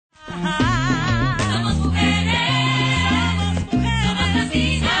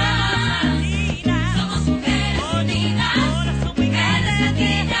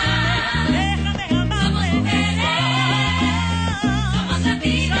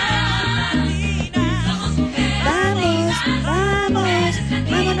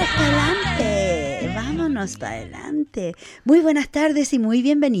vámonos para adelante. Muy buenas tardes y muy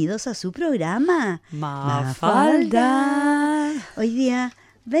bienvenidos a su programa Mafalda. Hoy día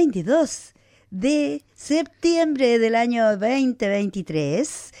 22 de septiembre del año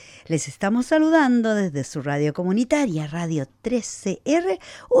 2023. Les estamos saludando desde su radio comunitaria, Radio 13R,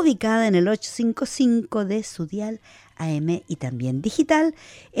 ubicada en el 855 de su dial AM y también digital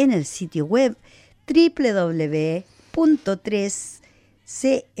en el sitio web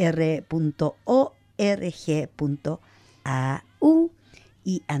www.3cr.org.au.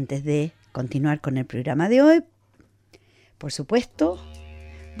 Y antes de continuar con el programa de hoy, por supuesto,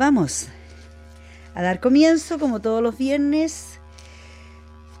 vamos a dar comienzo, como todos los viernes,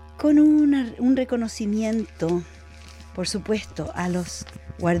 con un reconocimiento, por supuesto, a los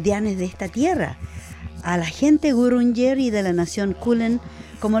guardianes de esta tierra, a la gente Gurungeri de la nación Kulin,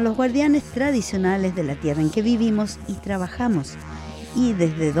 como los guardianes tradicionales de la tierra en que vivimos y trabajamos, y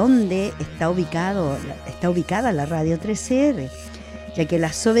desde donde está ubicada la Radio 13R, ya que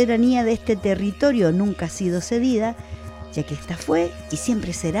la soberanía de este territorio nunca ha sido cedida, ya que esta fue y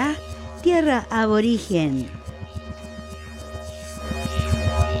siempre será tierra aborigen.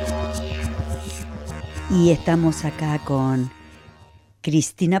 Y estamos acá con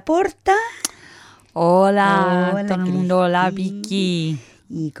Cristina Porta. Hola, todo el Cristina. mundo, hola Vicky.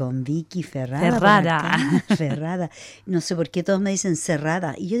 Y con Vicky Ferrada. No sé por qué todos me dicen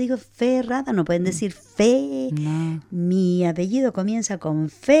Cerrada. Y yo digo Ferrada, no pueden decir Fe. No. Mi apellido comienza con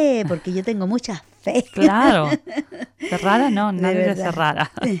Fe, porque yo tengo mucha fe. Claro, Ferrada no, nadie de verdad.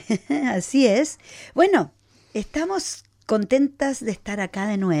 Cerrada. Así es. Bueno, estamos contentas de estar acá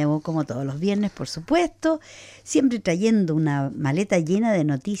de nuevo, como todos los viernes, por supuesto, siempre trayendo una maleta llena de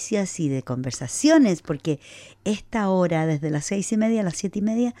noticias y de conversaciones, porque esta hora, desde las 6:30 a las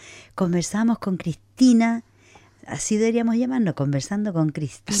 7:30, conversamos con Cristina, así deberíamos llamarnos, conversando con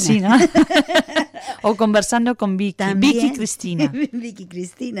Cristina. Sí, ¿no? O conversando con Vicky. También. Vicky Cristina. Vicky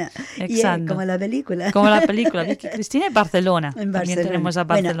Cristina. Exacto. Y, como la película. Como la película, Vicky Cristina en Barcelona. En También Barcelona. tenemos a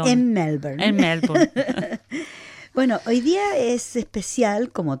Barcelona. Bueno, en Melbourne. En Melbourne. Bueno, hoy día es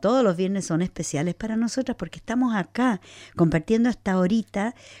especial, como todos los viernes son especiales para nosotras, porque estamos acá compartiendo hasta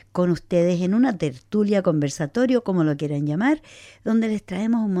ahorita con ustedes en una tertulia, conversatorio, como lo quieran llamar, donde les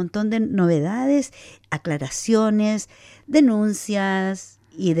traemos un montón de novedades, aclaraciones, denuncias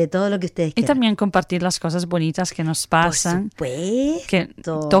y de todo lo que ustedes Y quieran. también compartir las cosas bonitas que nos pasan, Por supuesto. que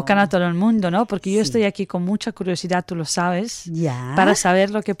tocan a todo el mundo, ¿no? Porque yo Sí. estoy aquí con mucha curiosidad, tú lo sabes, Ya. para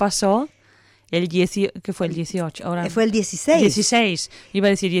saber lo que pasó el 18, ¿qué fue el 18? Ahora, Fue el 16. 16. Iba a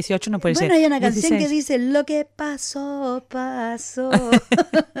decir 18, no puede ser. Bueno, hay una canción 16. que dice, lo que pasó, pasó.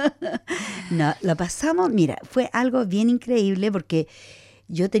 No, lo pasamos, mira, fue algo bien increíble porque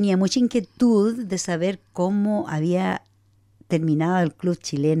yo tenía mucha inquietud de saber cómo había terminado el club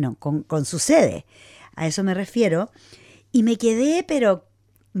chileno con su sede. A eso me refiero. Y me quedé, pero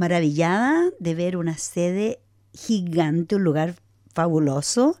maravillada de ver una sede gigante, un lugar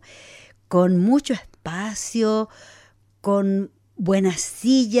fabuloso, con mucho espacio, con buenas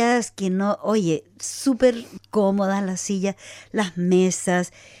sillas, que no, oye, súper cómodas las sillas, las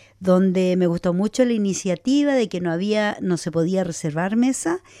mesas, donde me gustó mucho la iniciativa de que no se podía reservar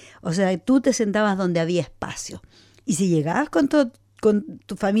mesa, o sea, tú te sentabas donde había espacio. Y si llegabas con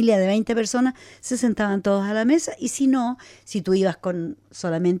tu familia de 20 personas, se sentaban todos a la mesa, y si no, si tú ibas con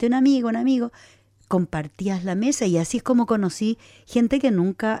solamente un amigo, compartías la mesa, y así es como conocí gente que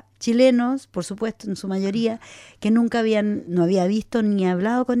nunca, chilenos, por supuesto, en su mayoría, que nunca no había visto ni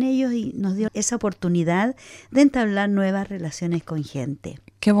hablado con ellos, y nos dio esa oportunidad de entablar nuevas relaciones con gente.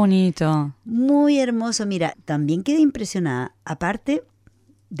 Qué bonito. Muy hermoso. Mira, también quedé impresionada, aparte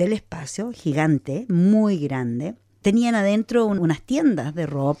del espacio gigante, muy grande, tenían adentro unas tiendas de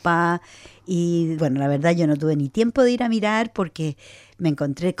ropa y, bueno, la verdad yo no tuve ni tiempo de ir a mirar porque me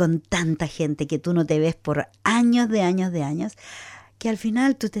encontré con tanta gente que tú no te ves por años, que al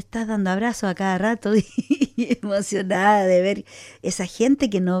final tú te estás dando abrazos a cada rato y emocionada de ver esa gente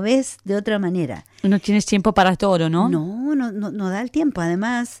que no ves de otra manera. No tienes tiempo para todo, ¿no? No da el tiempo.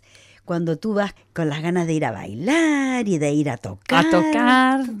 Además, cuando tú vas con las ganas de ir a bailar y de ir a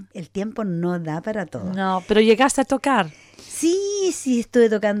tocar, el tiempo no da para todo. No, pero llegaste a tocar. Sí, estuve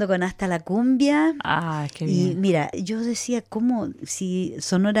tocando con Hasta la Cumbia. Ah, qué Y bien. mira, yo decía, ¿cómo? Si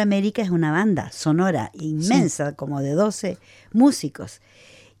Sonora América es una banda sonora inmensa, como de 12 músicos.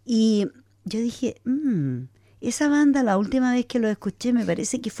 Y yo dije, esa banda, la última vez que lo escuché, me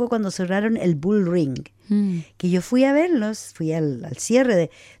parece que fue cuando cerraron el Bull Ring. Que yo fui a verlos, fui al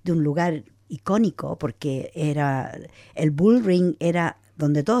cierre de un lugar icónico, porque el Bull Ring era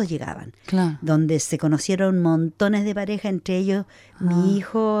donde todos llegaban, Claro. donde se conocieron montones de parejas, entre ellos mi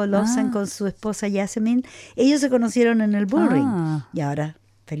hijo Lawson con su esposa Yasmin. Ellos se conocieron en el Bullring y ahora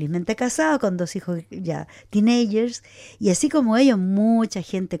felizmente casados con 2 hijos ya teenagers, y así como ellos, mucha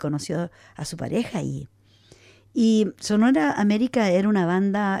gente conoció a su pareja y Sonora América era una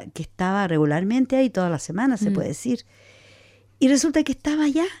banda que estaba regularmente ahí todas las semanas, se puede decir. Y resulta que estaba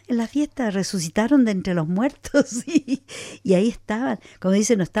allá en la fiesta, resucitaron de entre los muertos y ahí estaban. Como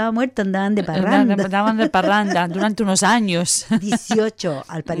dicen, no estaba muerto, andaban de parranda. Andaban de parranda durante unos años. 18,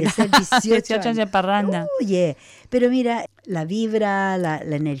 al parecer 18 años de parranda. Oye, pero mira, la vibra, la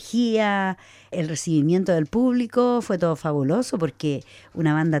energía, el recibimiento del público, fue todo fabuloso porque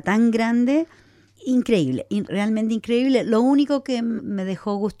una banda tan grande, increíble, realmente increíble. Lo único que me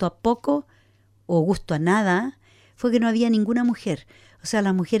dejó gusto a poco o gusto a nada fue que no había ninguna mujer. O sea,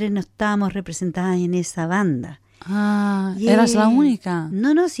 las mujeres no estábamos representadas en esa banda. ¿Eras la única?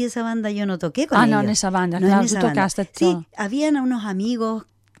 No, si esa banda yo no toqué con ellos. No, en esa banda, no, claro, tú tocaste todo. Sí, habían unos amigos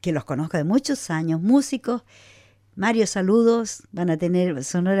que los conozco de muchos años, músicos. Mario, saludos, van a tener,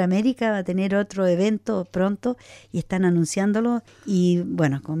 Sonora América va a tener otro evento pronto y están anunciándolo. Y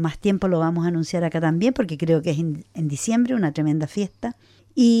bueno, con más tiempo lo vamos a anunciar acá también porque creo que es en diciembre, una tremenda fiesta.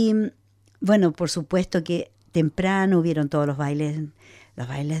 Y bueno, por supuesto que temprano hubieron todos los bailes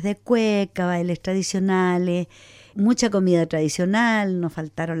de cueca, bailes tradicionales, mucha comida tradicional, nos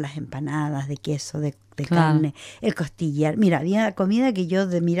faltaron las empanadas de queso, de carne, el costillar. Mira, había comida que yo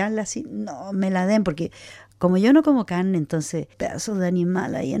de mirarla así, no me la den, porque como yo no como carne, entonces pedazos de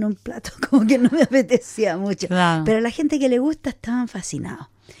animal ahí en un plato como que no me apetecía mucho. Claro. Pero a la gente que le gusta estaban fascinados.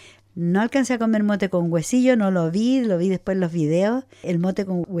 No alcancé a comer mote con huesillo, no lo vi después en los videos. El mote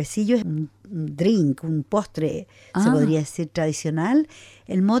con huesillo es un drink, un postre, se podría decir tradicional.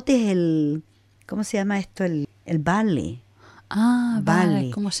 El mote es el, ¿cómo se llama esto? El barley.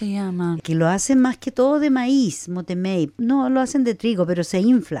 Vale, ¿cómo se llama? Que lo hacen más que todo de maíz, mote made. No, lo hacen de trigo, pero se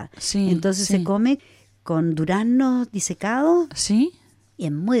infla. Sí, entonces se come con duraznos disecados. ¿Sí? Y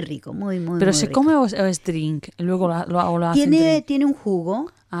es muy rico, muy ¿Pero muy se rico. come o es drink? Luego lo hacen drink. Tiene un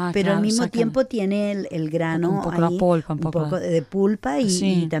jugo, pero claro, al mismo tiempo tiene el grano un poco ahí, la polpa, un poco de pulpa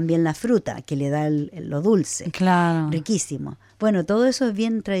y también la fruta que le da lo dulce. Claro. Riquísimo. Bueno, todo eso es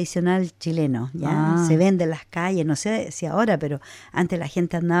bien tradicional chileno, ¿ya? Se vende en las calles, no sé si ahora, pero antes la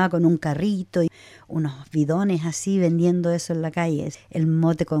gente andaba con un carrito y unos bidones así vendiendo eso en la calle. El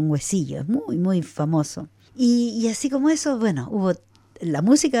mote con huesillo, es muy, muy famoso. Y así como eso, bueno, hubo la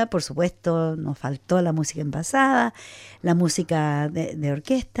música, por supuesto, nos faltó la música envasada, la música de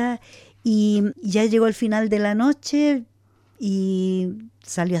orquesta, y ya llegó el final de la noche y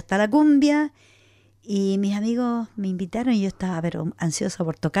salió hasta la cumbia y mis amigos me invitaron y yo estaba pero ansiosa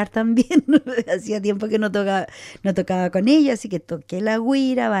por tocar también. Hacía tiempo que no tocaba con ellos, así que toqué la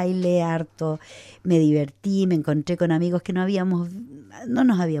güira, bailé harto, me divertí, me encontré con amigos que no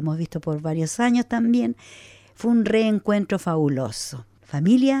nos habíamos visto por varios años también. Fue un reencuentro fabuloso.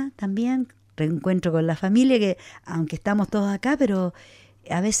 Familia también, reencuentro con la familia, que aunque estamos todos acá, pero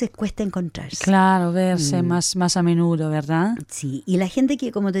a veces cuesta encontrarse. Claro, verse más a menudo, ¿verdad? Sí, y la gente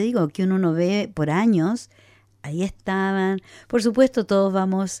que, como te digo, que uno no ve por años, ahí estaban. Por supuesto, todos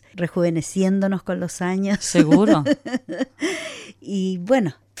vamos rejuveneciéndonos con los años. Seguro. Y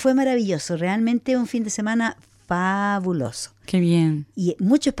bueno, fue maravilloso, realmente un fin de semana fabuloso. Qué bien. Y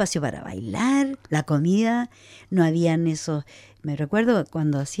mucho espacio para bailar, la comida, no habían esos... Me recuerdo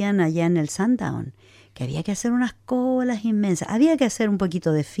cuando hacían allá en el Sundown, que había que hacer unas colas inmensas. Había que hacer un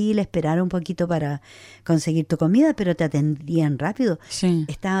poquito de fila, esperar un poquito para conseguir tu comida, pero te atendían rápido. Sí.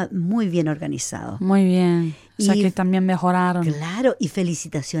 Estaba muy bien organizado. Muy bien. O sea que también mejoraron. Claro, y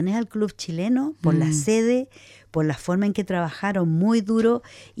felicitaciones al club chileno por la sede, por la forma en que trabajaron muy duro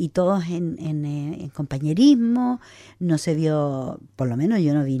y todos en compañerismo. No se vio, por lo menos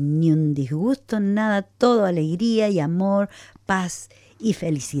yo no vi ni un disgusto, nada, todo alegría y amor, paz y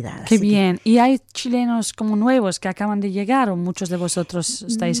felicidad. Qué bien. ¿Y hay chilenos como nuevos que acaban de llegar o muchos de vosotros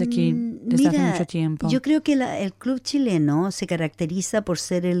estáis aquí desde hace mucho tiempo? Yo creo que el club chileno se caracteriza por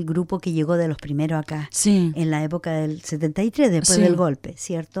ser el grupo que llegó de los primeros acá, en la época del 73, después del golpe,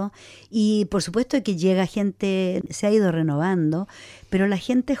 ¿cierto? Y por supuesto que llega gente, se ha ido renovando, pero la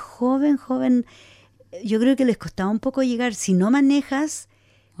gente joven, yo creo que les costaba un poco llegar. Si no manejas,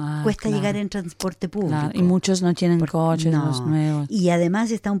 cuesta llegar en transporte público. Claro, y muchos no tienen coches, los nuevos. Y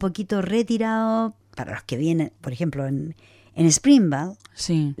además está un poquito retirado para los que vienen, por ejemplo, en Springville,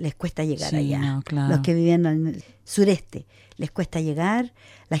 les cuesta llegar allá. No, claro. Los que viven en el sureste, les cuesta llegar.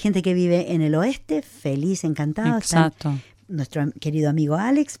 La gente que vive en el oeste, feliz, encantada. Exacto. nuestro querido amigo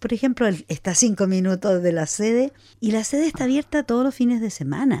Alex, por ejemplo, él está a 5 minutos de la sede y la sede está abierta todos los fines de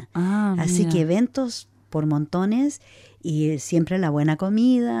semana. Así que eventos por montones y siempre la buena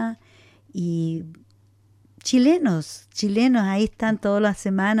comida y chilenos ahí están todas las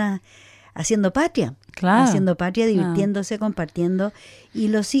semanas haciendo patria. Claro. Haciendo patria, divirtiéndose, compartiendo. Y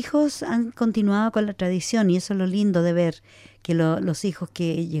los hijos han continuado con la tradición y eso es lo lindo de ver que los hijos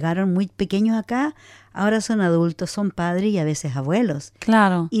que llegaron muy pequeños acá, ahora son adultos, son padres y a veces abuelos.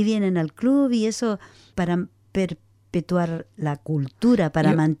 Claro. Y vienen al club y eso para perpetuar la cultura,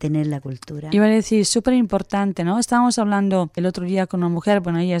 para mantener la cultura. Iba a decir, súper importante, ¿no? Estábamos hablando el otro día con una mujer,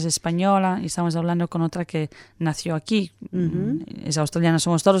 bueno, ella es española, y estábamos hablando con otra que nació aquí, es australiana,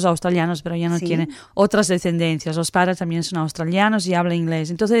 somos todos australianos, pero ella no tiene otras descendencias, los padres también son australianos y habla inglés.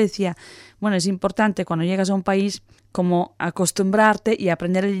 Entonces decía, bueno, es importante cuando llegas a un país como acostumbrarte y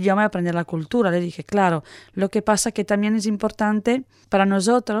aprender el idioma y aprender la cultura. Le dije, claro, lo que pasa que también es importante para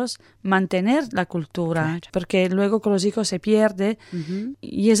nosotros mantener la cultura, porque luego con los hijos se pierde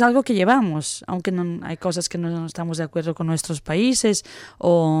y es algo que llevamos, aunque no, hay cosas que no estamos de acuerdo con nuestros países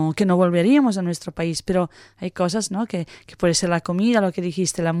o que no volveríamos a nuestro país, pero hay cosas, ¿no? que puede ser la comida, lo que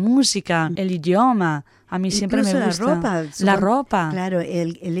dijiste, la música, el idioma. A mí siempre incluso me gusta. La ropa. ropa. Claro,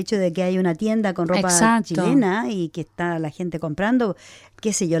 el hecho de que hay una tienda con ropa chilena y que está la gente comprando,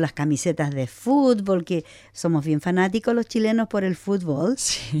 qué sé yo, las camisetas de fútbol, que somos bien fanáticos los chilenos por el fútbol.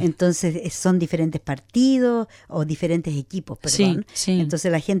 Sí. Entonces son diferentes partidos o diferentes equipos, perdón. Sí. Entonces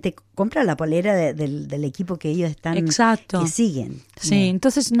la gente compra la polera del equipo que ellos están, que siguen. Sí,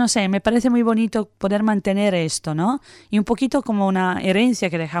 entonces, no sé, me parece muy bonito poder mantener esto, ¿no? Y un poquito como una herencia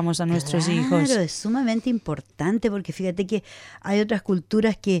que dejamos a nuestros hijos. Claro, es sumamente importante porque fíjate que hay otras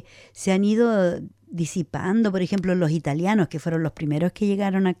culturas que se han ido disipando. Por ejemplo, los italianos, que fueron los primeros que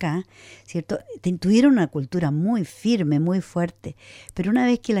llegaron acá, ¿cierto? Tuvieron una cultura muy firme, muy fuerte, pero una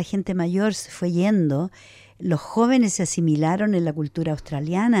vez que la gente mayor se fue yendo, los jóvenes se asimilaron en la cultura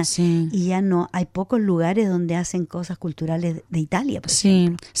australiana y ya no hay pocos lugares donde hacen cosas culturales de Italia, por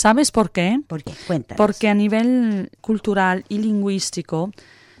ejemplo. ¿Sabes por qué? ¿Por qué? Cuéntanos. Porque a nivel cultural y lingüístico,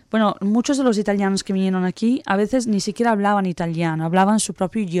 bueno, muchos de los italianos que vinieron aquí a veces ni siquiera hablaban italiano, hablaban su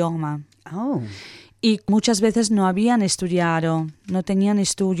propio idioma. Y muchas veces no habían estudiado, no tenían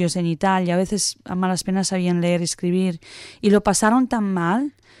estudios en Italia, a veces a malas penas sabían leer y escribir. Y lo pasaron tan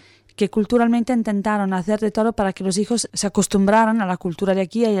mal que culturalmente intentaron hacer de todo para que los hijos se acostumbraran a la cultura de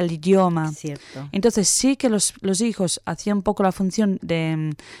aquí y al idioma. Cierto. Entonces sí que los hijos hacían un poco la función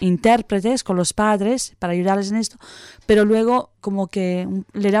de intérpretes con los padres para ayudarles en esto, pero luego como que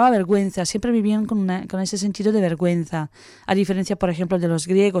le daba vergüenza, siempre vivían con ese sentido de vergüenza, a diferencia, por ejemplo, de los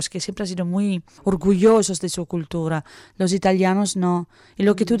griegos, que siempre han sido muy orgullosos de su cultura. Los italianos no. Y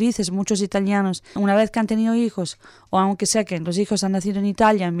lo que tú dices, muchos italianos, una vez que han tenido hijos, o aunque sea que los hijos han nacido en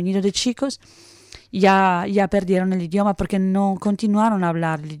Italia, han venido de chicos, ya perdieron el idioma porque no continuaron a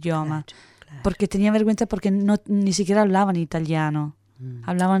hablar el idioma. Claro. Porque tenían vergüenza porque ni siquiera hablaban italiano.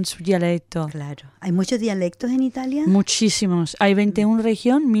 Hablaban su dialecto. Claro. ¿Hay muchos dialectos en Italia? Muchísimos. Hay 21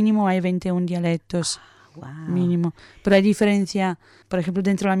 regiones, mínimo hay 21 dialectos. Wow. Mínimo. Pero hay diferencia, por ejemplo,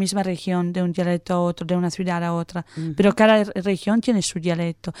 dentro de la misma región, de un dialecto a otro, de una ciudad a otra. Pero cada región tiene su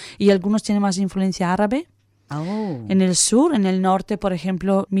dialecto. Y algunos tienen más influencia árabe. En el sur, en el norte, por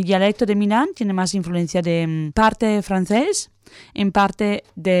ejemplo, mi dialecto de Milán tiene más influencia de parte francés, en parte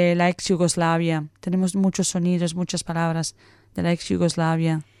de la ex Yugoslavia. Tenemos muchos sonidos, muchas palabras de la ex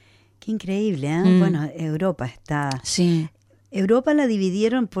Yugoslavia. Qué increíble, ¿eh? Bueno, Europa está... Sí. Europa la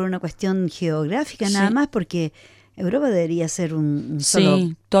dividieron por una cuestión geográfica nada más, porque Europa debería ser un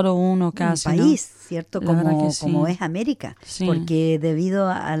solo todo uno casi, un país, ¿no? ¿cierto? Como es América, porque debido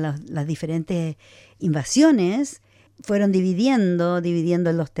a las diferentes invasiones fueron dividiendo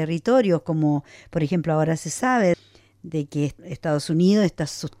los territorios, como por ejemplo ahora se sabe de que Estados Unidos está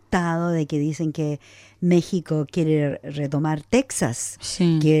asustado de que dicen que México quiere retomar Texas,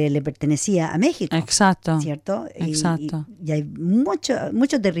 que le pertenecía a México. Exacto. ¿Cierto? Exacto. Y hay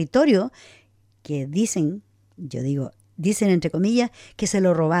mucho territorio que dicen entre comillas, que se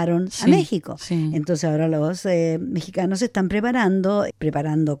lo robaron a México. Entonces ahora los mexicanos se están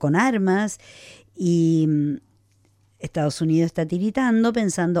preparando con armas y Estados Unidos está tiritando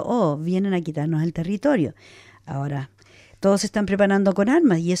pensando, vienen a quitarnos el territorio. Ahora, todos se están preparando con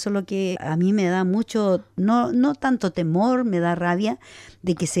armas y eso es lo que a mí me da mucho, no tanto temor, me da rabia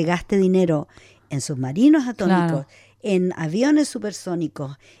de que se gaste dinero en submarinos atómicos, en aviones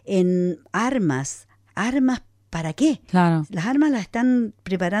supersónicos, en armas ¿para qué? Claro. Las armas las están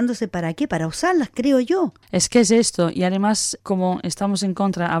preparándose ¿para qué? Para usarlas, creo yo. Es que es esto, y además, como estamos en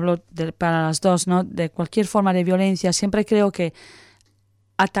contra, hablo para las dos, ¿no? De cualquier forma de violencia, siempre creo que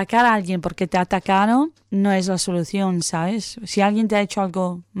atacar a alguien porque te atacaron no es la solución, ¿sabes? Si alguien te ha hecho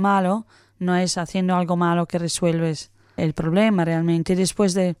algo malo, no es haciendo algo malo que resuelves el problema realmente.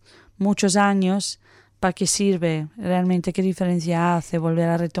 Después de muchos años, ¿para qué sirve? Realmente, ¿qué diferencia hace volver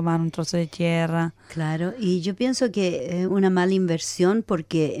a retomar un trozo de tierra? Claro, y yo pienso que es una mala inversión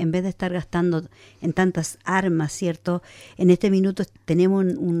porque en vez de estar gastando en tantas armas, ¿cierto? En este minuto tenemos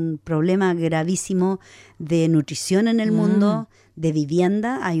un problema gravísimo de nutrición en el mundo, de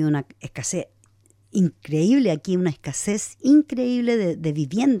vivienda. Hay una escasez increíble aquí, una escasez increíble de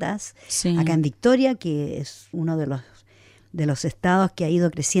viviendas. Sí. Acá en Victoria, que es uno de los estados que ha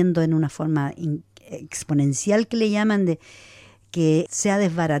ido creciendo en una forma exponencial, que le llaman, de que se ha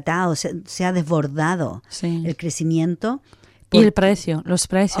desbaratado, se ha desbordado el crecimiento. Y el precio, los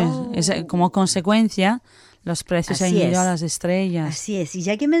precios, como consecuencia, los precios han ido a las estrellas. Así es, y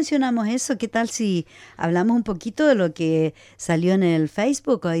ya que mencionamos eso, ¿qué tal si hablamos un poquito de lo que salió en el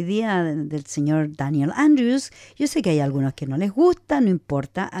Facebook hoy día del señor Daniel Andrews? Yo sé que hay algunos que no les gusta, no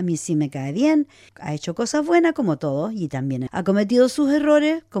importa, a mí sí me cae bien, ha hecho cosas buenas como todos y también ha cometido sus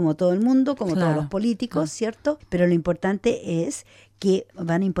errores como todo el mundo, como todos los políticos, ¿cierto? Pero lo importante es que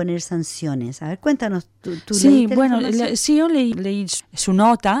van a imponer sanciones. A ver, cuéntanos, ¿tú sí, bueno, sí, yo leí su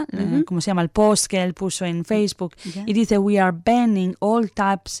nota, como se llama, el post que él puso en Facebook, y dice, we are banning all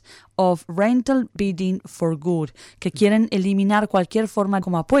types of rental bidding for good, que quieren eliminar cualquier forma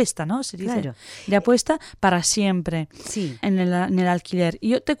como apuesta, ¿no? Se dice, de apuesta para siempre en el alquiler. Y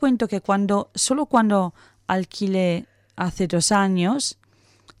yo te cuento que solo cuando alquilé hace 2 años,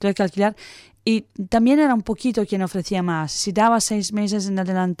 tuve que alquilar. Y también era un poquito quien ofrecía más. Si dabas 6 meses en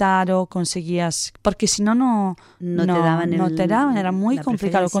adelantado, conseguías... Porque si no, no te daban. Era muy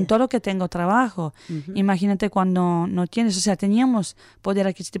complicado. Con todo lo que tengo trabajo. Imagínate cuando no tienes. O sea, teníamos poder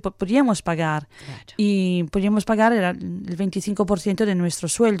adquisitivo, podíamos pagar. Claro. Y podíamos pagar era el 25% de nuestro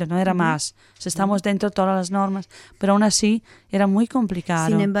sueldo, no era más. O sea, estamos dentro de todas las normas. Pero aún así, era muy complicado.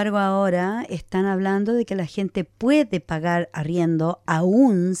 Sin embargo, ahora están hablando de que la gente puede pagar arriendo,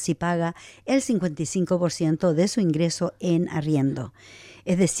 aún si paga el 55% de su ingreso en arriendo.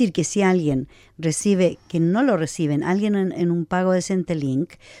 Es decir, que si alguien recibe, que no lo reciben, alguien en un pago de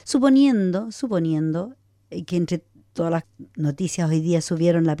Centrelink, suponiendo que entre todas las noticias hoy día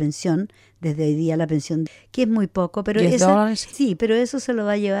subieron la pensión, desde hoy día la pensión, que es muy poco, pero pero eso se lo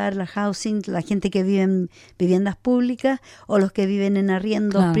va a llevar la housing, la gente que vive en viviendas públicas o los que viven en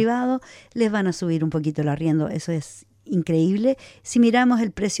arriendos privados, les van a subir un poquito el arriendo, eso es increíble. Si miramos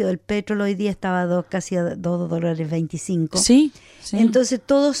el precio del petróleo, hoy día estaba casi a $2.25. Sí. Entonces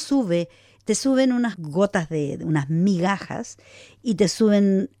todo sube, te suben unas gotas de unas migajas y te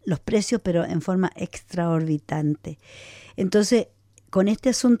suben los precios, pero en forma extraorbitante. Entonces, con este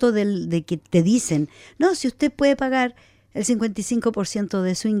asunto de que te dicen, no, si usted puede pagar el 55%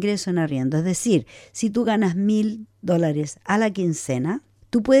 de su ingreso en arriendo, es decir, si tú ganas $1,000 a la quincena,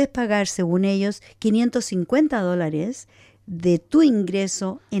 tú puedes pagar, según ellos, $550 de tu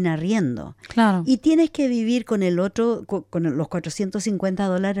ingreso en arriendo. Claro. Y tienes que vivir con el otro, con los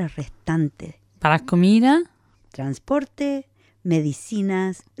 $450 restantes. ¿Para comida? Transporte,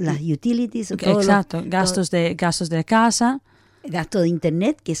 medicinas, las utilities. Exacto, gastos de casa. Gasto de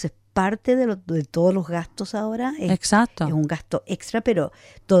internet, que eso es parte de todos los gastos ahora. Exacto. Es un gasto extra, pero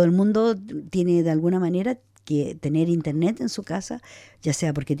todo el mundo tiene de alguna manera que tener internet en su casa, ya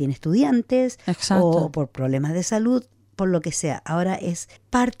sea porque tiene estudiantes o por problemas de salud, por lo que sea. Ahora es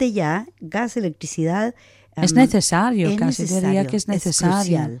parte ya, gas, electricidad. Es necesario, casi necesario, diría que es necesario. Es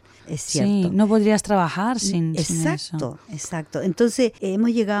crucial, es cierto. Sí, no podrías trabajar sin eso. Exacto. Entonces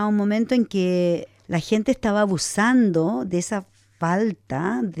hemos llegado a un momento en que la gente estaba abusando de esa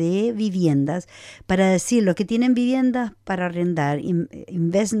falta de viviendas para decir los que tienen viviendas para arrendar,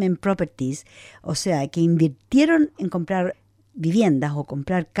 investment properties, o sea, que invirtieron en comprar viviendas o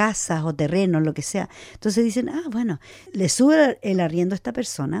comprar casas o terrenos, lo que sea. Entonces dicen, bueno, le sube el arriendo a esta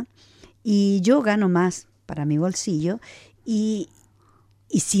persona y yo gano más para mi bolsillo y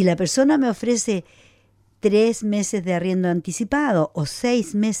si la persona me ofrece 3 meses de arriendo anticipado o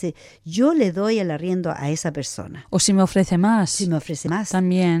 6 meses, yo le doy el arriendo a esa persona. O si me ofrece más. Si me ofrece más.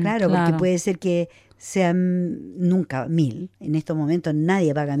 También, claro. Porque puede ser que sean nunca 1,000. En estos momentos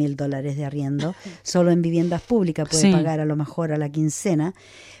nadie paga $1,000 de arriendo. Solo en viviendas públicas puede pagar a lo mejor a la quincena.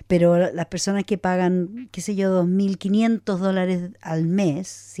 Pero las personas que pagan, qué sé yo, $2,500 al mes,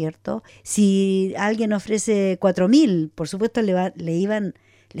 ¿cierto? Si alguien ofrece 4,000, por supuesto le iban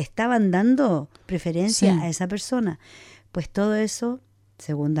le estaban dando preferencia Sí. a esa persona. Pues todo eso,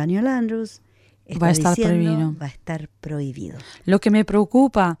 según Daniel Andrews, Va a estar prohibido. va a estar prohibido. Lo que me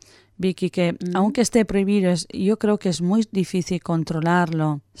preocupa, Vicky, que aunque esté prohibido, yo creo que es muy difícil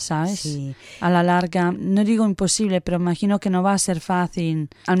controlarlo, ¿sabes? Sí. A la larga, no digo imposible, pero imagino que no va a ser fácil.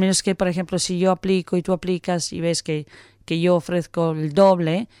 Al menos que, por ejemplo, si yo aplico y tú aplicas y ves que yo ofrezco el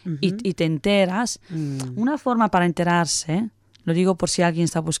doble y te enteras, una forma para enterarse, lo digo por si alguien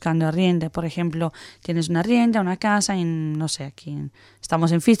está buscando arriendo, por ejemplo, tienes una arrienda, una casa en, no sé,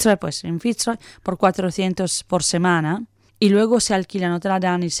 estamos en Fitzroy, pues en Fitzroy por 400 por semana y luego se alquilan, no te la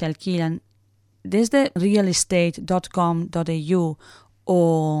dan y se alquilan desde realestate.com.au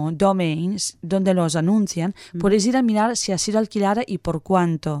o domains donde los anuncian, puedes ir a mirar si ha sido alquilada y por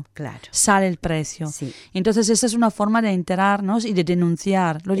cuánto sale el precio. Sí. Entonces esa es una forma de enterarnos y de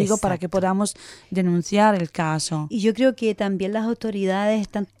denunciar. Lo digo para que podamos denunciar el caso. Y yo creo que también las autoridades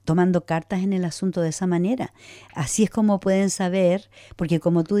están tomando cartas en el asunto de esa manera. Así es como pueden saber, porque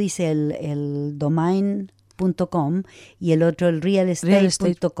como tú dices, el domain .com y el otro el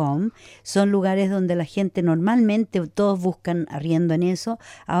realestate.com son lugares donde la gente normalmente todos buscan arriendo en eso.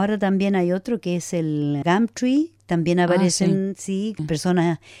 Ahora también hay otro que es el Gumtree, también aparecen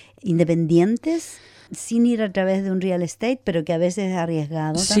personas independientes sin ir a través de un real estate, pero que a veces es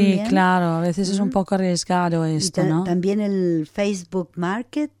arriesgado también. Sí, claro, a veces es un poco arriesgado esto, ¿no? También el Facebook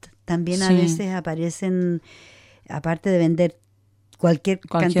Market, también a veces aparecen, aparte de vender cualquier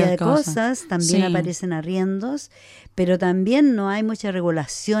cantidad de cosas, también aparecen arriendos, pero también no hay mucha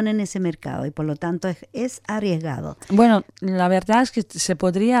regulación en ese mercado y por lo tanto es arriesgado. Bueno, la verdad es que se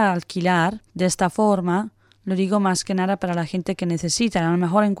podría alquilar de esta forma, lo digo más que nada para la gente que necesita, a lo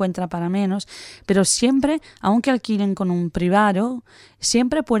mejor encuentra para menos, pero siempre, aunque alquilen con un privado,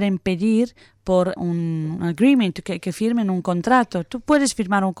 siempre pueden pedir por un agreement, que firmen un contrato. Tú puedes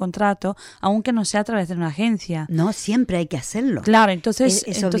firmar un contrato, aunque no sea a través de una agencia. No, siempre hay que hacerlo. Claro, entonces...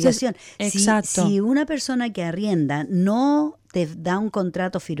 Es obligación. Exacto. Si una persona que arrienda no te da un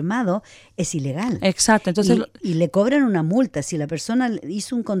contrato firmado, es ilegal. Exacto. Entonces, y le cobran una multa. Si la persona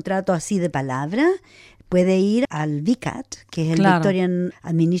hizo un contrato así de palabra, puede ir al VCAT, que es el Victorian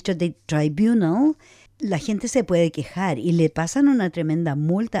Administrative Tribunal. La gente se puede quejar y le pasan una tremenda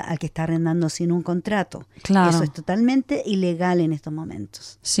multa al que está arrendando sin un contrato. Claro. Eso es totalmente ilegal en estos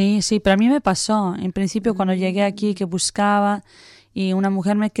momentos. Sí, pero a mí me pasó. En principio, cuando llegué aquí, que buscaba y una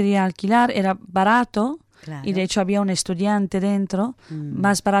mujer me quería alquilar, era barato. Claro. Y de hecho había un estudiante dentro,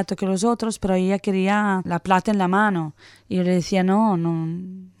 más barato que los otros, pero ella quería la plata en la mano. Y yo le decía, no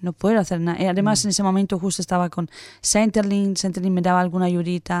puedo hacer nada. Y además en ese momento justo estaba con Centerlink me daba alguna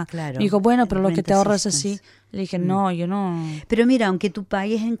ayudita. Claro. Me dijo, bueno, pero lo que te ahorras así. Le dije, no, yo no. Pero mira, aunque tú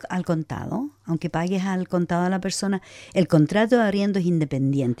pagues al contado a la persona, el contrato de arriendo es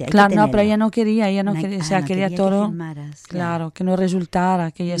independiente. Claro, no, pero ella no quería, o sea, quería todo. Que firmaras, claro, que no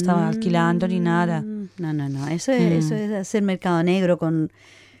resultara que ella estaba alquilando ni nada. No, eso es hacer mercado negro con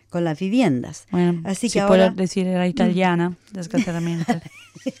las viviendas. Bueno, así si que ahora puedo decir, era italiana, desgraciadamente.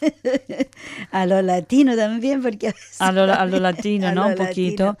 A lo latino también, porque a lo latino, ¿no? Un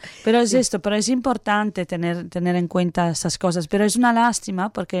poquito. Pero es esto, pero es importante tener en cuenta esas cosas. Pero es una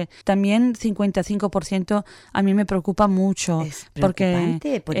lástima porque también 55% a mí me preocupa mucho. Es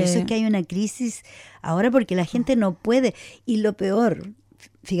preocupante, por eso es que hay una crisis ahora, porque la gente no puede. Y lo peor,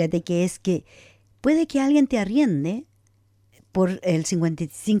 fíjate que es que puede que alguien te arriende por el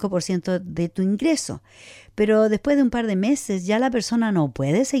 55% de tu ingreso. Pero después de un par de meses ya la persona no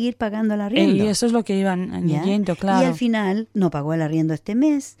puede seguir pagando el arriendo. Y eso es lo que iban añadiendo, claro. Y al final no pagó el arriendo este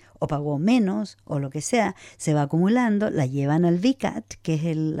mes, o pagó menos, o lo que sea, se va acumulando, la llevan al VCAT, que es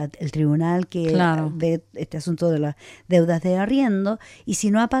el tribunal que ve este asunto de las deudas de arriendo, y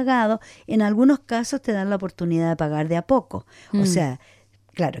si no ha pagado, en algunos casos te dan la oportunidad de pagar de a poco. O sea,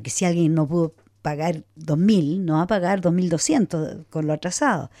 claro que si alguien no pudo pagar 2.000, no va a pagar 2.200 con lo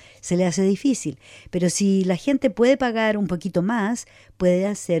atrasado. Se le hace difícil. Pero si la gente puede pagar un poquito más, puede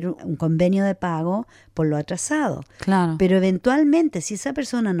hacer un convenio de pago por lo atrasado. Claro. Pero eventualmente, si esa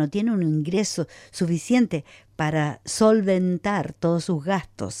persona no tiene un ingreso suficiente para solventar todos sus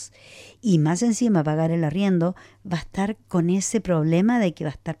gastos y más encima pagar el arriendo, va a estar con ese problema de que va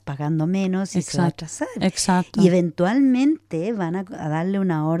a estar pagando menos y se va a atrasar. Exacto. Y eventualmente van a darle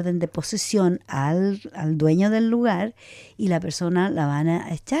una orden de posesión al dueño del lugar y la persona la van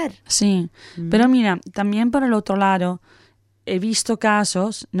a echar. Sí, pero mira, también por el otro lado, he visto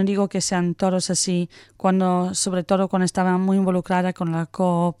casos, no digo que sean todos así, sobre todo cuando estaba muy involucrada con la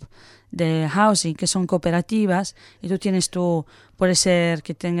coop de housing, que son cooperativas, y puede ser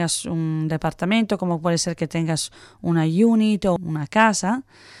que tengas un departamento, como puede ser que tengas una unit o una casa,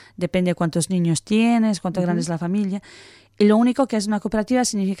 depende de cuántos niños tienes, cuánto grande es la familia. Y lo único que es una cooperativa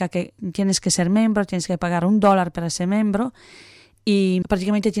significa que tienes que ser miembro, tienes que pagar $1 para ser miembro, y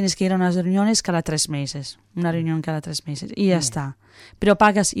prácticamente tienes que ir a unas reuniones cada 3 meses, una reunión cada 3 meses, y ya está. Pero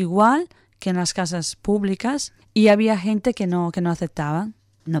pagas igual que en las casas públicas, y había gente que no aceptaba.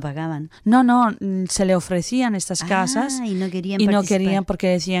 No pagaban. No, se le ofrecían estas casas y no querían y no participar. querían porque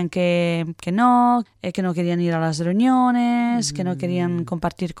decían que no querían ir a las reuniones, que no querían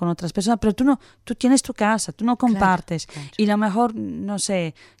compartir con otras personas. Pero tú tienes tu casa, tú no compartes. Claro. Y a lo mejor, no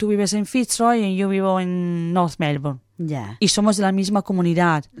sé, tú vives en Fitzroy y yo vivo en North Melbourne. Ya. Y somos de la misma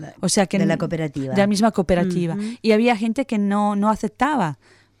comunidad. O sea que de la cooperativa. De la misma cooperativa. Y había gente que no aceptaba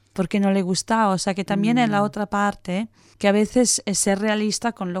porque no le gustaba. O sea que también en la otra parte, que a veces es ser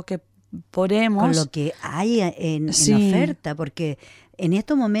realista con lo que podemos. Con lo que hay en oferta, porque en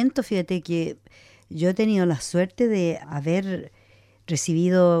estos momentos, fíjate que yo he tenido la suerte de haber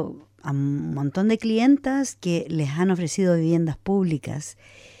recibido a un montón de clientas que les han ofrecido viviendas públicas,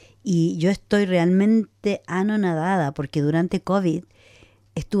 y yo estoy realmente anonadada porque durante COVID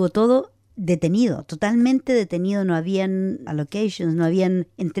estuvo todo detenido, totalmente detenido, no habían allocations, no habían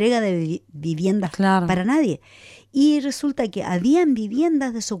entrega de viviendas para nadie. Y resulta que habían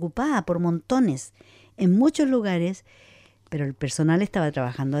viviendas desocupadas por montones en muchos lugares, pero el personal estaba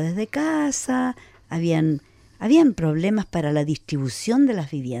trabajando desde casa, habían problemas para la distribución de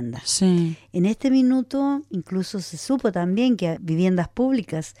las viviendas. Sí. En este minuto incluso se supo también que viviendas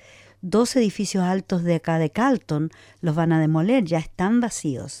públicas, 2 edificios altos de acá de Carlton, los van a demoler, ya están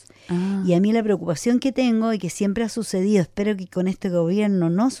vacíos. Y a mí la preocupación que tengo, y que siempre ha sucedido, espero que con este gobierno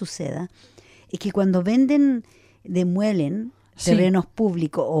no suceda, es que cuando demuelen terrenos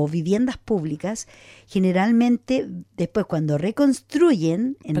públicos o viviendas públicas, generalmente después cuando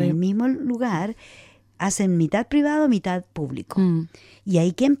reconstruyen en el mismo lugar, hacen mitad privado, mitad público. Y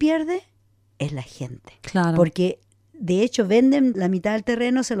ahí ¿quién pierde? Es la gente. Claro. Porque de hecho venden la mitad del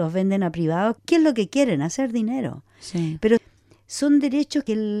terreno, se los venden a privados. ¿Qué es lo que quieren? Hacer dinero. Sí. Pero son derechos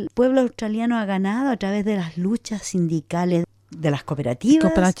que el pueblo australiano ha ganado a través de las luchas sindicales, de las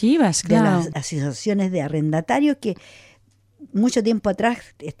cooperativas, claro. de las asociaciones de arrendatarios, que mucho tiempo atrás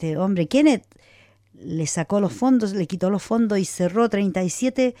este hombre Kenneth le sacó los fondos, le quitó los fondos y cerró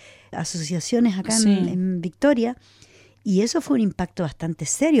 37 asociaciones acá en Victoria, y eso fue un impacto bastante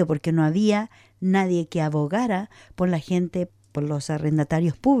serio porque no había nadie que abogara por la gente, por los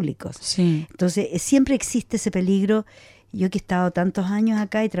arrendatarios públicos. Sí. Entonces siempre existe ese peligro. Yo que he estado tantos años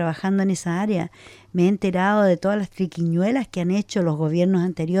acá y trabajando en esa área, me he enterado de todas las triquiñuelas que han hecho los gobiernos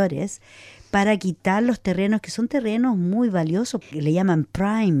anteriores para quitar los terrenos, que son terrenos muy valiosos, que le llaman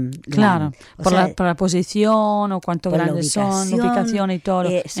prime. Claro, por la posición o cuánto grandes son, la ubicación y todo.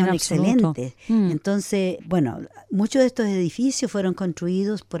 Son excelentes. Entonces, bueno, muchos de estos edificios fueron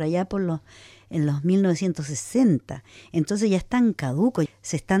construidos por allá en los 1960. Entonces ya están caducos,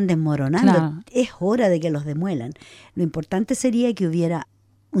 se están desmoronando. Claro. Es hora de que los demuelan. Lo importante sería que hubiera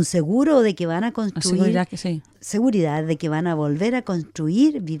un seguro de que van a construir, seguridad de que van a volver a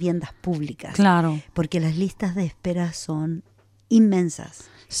construir viviendas públicas. Claro. Porque las listas de espera son inmensas.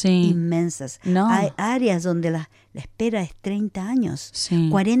 Sí. Inmensas. No. Hay áreas donde la espera es 30 años, sí.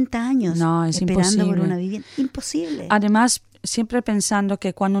 40 años es esperando imposible. por una vivienda. Imposible. Además, siempre pensando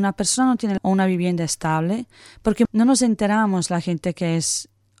que cuando una persona no tiene una vivienda estable, porque no nos enteramos la gente que es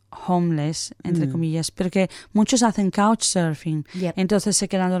homeless, entre comillas, porque muchos hacen couchsurfing, entonces se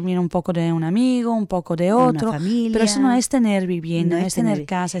quedan a dormir un poco de un amigo, un poco de otro, una familia. Pero eso no es tener vivienda, no es tener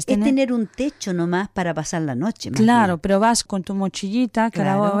casa, es tener un techo nomás para pasar la noche. Claro, pero vas con tu mochillita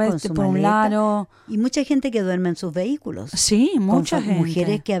cada vez por un lado. Y mucha gente que duerme en sus vehículos. Sí, mucha gente.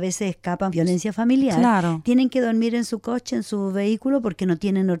 Mujeres que a veces escapan violencia familiar, tienen que dormir en su coche, en su vehículo, porque no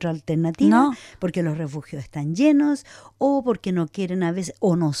tienen otra alternativa, porque los refugios están llenos, o porque no quieren a veces,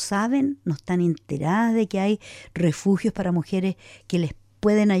 o no saben, no están enteradas de que hay refugios para mujeres que les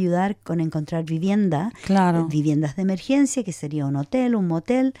pueden ayudar con encontrar viviendas de emergencia, que sería un hotel, un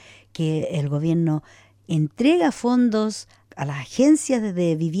motel, que el gobierno entrega fondos a las agencias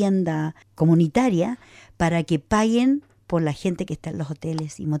de vivienda comunitaria para que paguen por la gente que está en los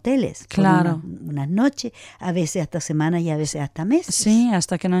hoteles y moteles. Claro. Por unas noches, a veces hasta semanas y a veces hasta meses. Sí,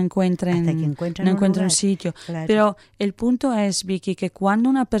 hasta que no encuentren un sitio. Claro. Pero el punto es, Vicky, que cuando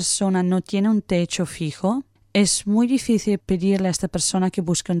una persona no tiene un techo fijo, es muy difícil pedirle a esta persona que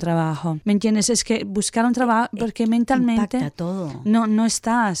busque un trabajo. ¿Me entiendes? Es que buscar un trabajo, porque mentalmente impacta todo. No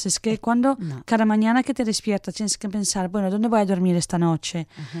estás. Es que cuando cada mañana que te despiertas tienes que pensar, bueno, ¿dónde voy a dormir esta noche?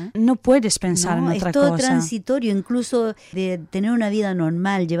 No puedes pensar en otra es todo cosa. transitorio, incluso de tener una vida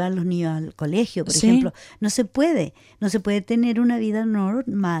normal, llevar a los niños al colegio, por ejemplo, no se puede tener una vida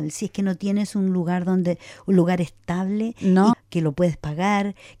normal si es que no tienes un lugar estable, y que lo puedes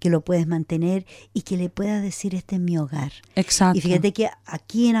pagar, que lo puedes mantener y que le puedas decir, este es mi hogar. Exacto. Y fíjate que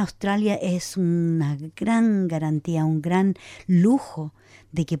aquí en Australia es una gran garantía, un gran lujo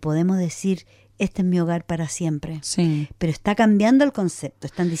de que podemos decir, este es mi hogar para siempre. Sí. Pero está cambiando el concepto.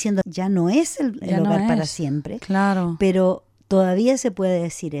 Están diciendo, ya no es el hogar para siempre. Claro. Pero todavía se puede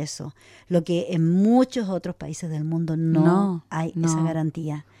decir eso. Lo que en muchos otros países del mundo no hay esa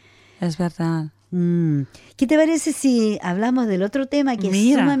garantía. Es verdad. ¿Qué te parece si hablamos del otro tema que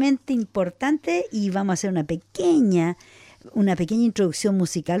es sumamente importante y vamos a hacer una pequeña introducción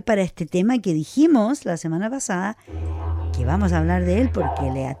musical para este tema que dijimos la semana pasada, que vamos a hablar de él porque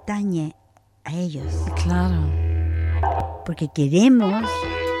le atañe a ellos? Claro. Porque queremos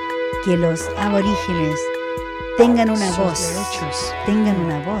que los aborígenes tengan una voz. Tengan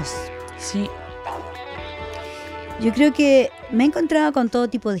una voz. Sí. Yo creo que me he encontrado con todo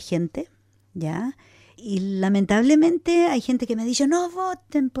tipo de gente, ¿ya? Y lamentablemente hay gente que me ha dicho, no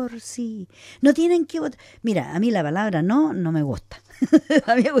voten por sí, no tienen que votar. Mira, a mí la palabra no me gusta.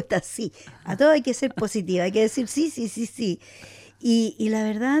 A mí me gusta sí. A todo hay que ser positiva, hay que decir sí. Y la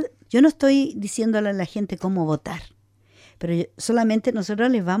verdad, yo no estoy diciéndole a la gente cómo votar, pero solamente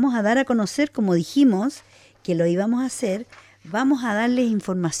nosotros les vamos a dar a conocer, como dijimos que lo íbamos a hacer, vamos a darles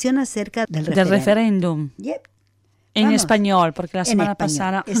información acerca del referéndum. Yep. En español, porque la semana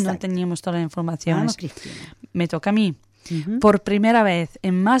pasada exacto. no teníamos toda la información. Vamos, Cristina. Me toca a mí. Por primera vez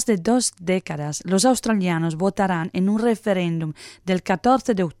en más de 2 décadas, los australianos votarán en un referéndum del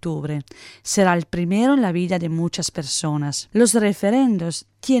 14 de octubre. Será el primero en la vida de muchas personas. Los referendos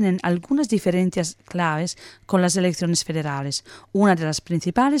tienen algunas diferencias claves con las elecciones federales. Una de las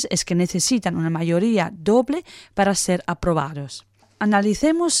principales es que necesitan una mayoría doble para ser aprobados.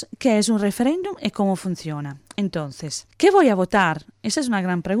 Analicemos qué es un referéndum y cómo funciona. Entonces, ¿qué voy a votar? Esa es una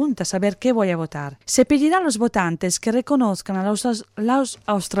gran pregunta, saber qué voy a votar. Se pedirá a los votantes que reconozcan a los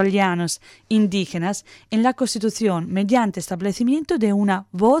australianos indígenas en la Constitución mediante establecimiento de una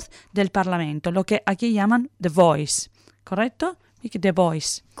voz del Parlamento, lo que aquí llaman The Voice, ¿correcto? The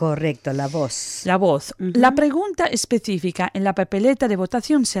Voice. Correcto, la voz. La voz. La pregunta específica en la papeleta de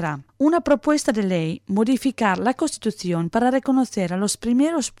votación será: una propuesta de ley modificar la Constitución para reconocer a los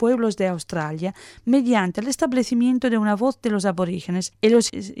primeros pueblos de Australia mediante el establecimiento de una voz de los aborígenes y los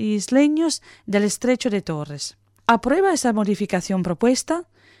isleños del Estrecho de Torres. ¿Aprueba esa modificación propuesta?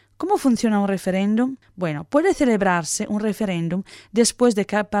 ¿Cómo funciona un referéndum? Bueno, puede celebrarse un referéndum después de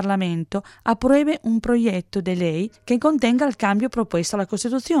que el Parlamento apruebe un proyecto de ley que contenga el cambio propuesto a la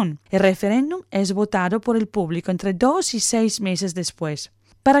Constitución. El referéndum es votado por el público entre 2 y 6 meses después.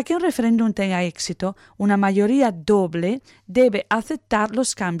 Para que un referéndum tenga éxito, una mayoría doble debe aceptar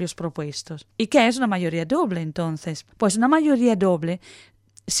los cambios propuestos. ¿Y qué es una mayoría doble entonces? Pues una mayoría doble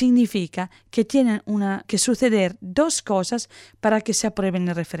significa que tienen que suceder 2 cosas para que se apruebe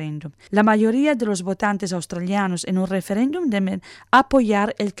el referéndum. La mayoría de los votantes australianos en un referéndum deben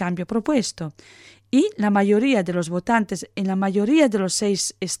apoyar el cambio propuesto y la mayoría de los votantes en la mayoría de los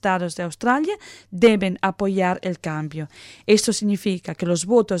 6 estados de Australia deben apoyar el cambio. Esto significa que los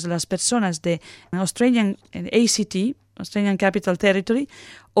votos de las personas de Australian ACT, Australian Capital Territory,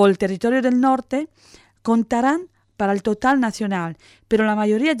 o el Territorio del Norte contarán para el total nacional, pero la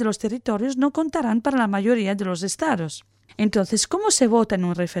mayoría de los territorios no contarán para la mayoría de los estados. Entonces, ¿cómo se vota en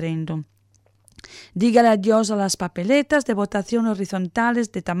un referéndum? Dígale adiós a las papeletas de votación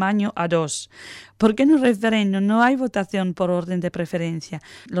horizontales de tamaño A2, porque en un referéndum no hay votación por orden de preferencia.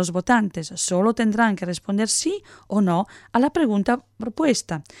 Los votantes solo tendrán que responder sí o no a la pregunta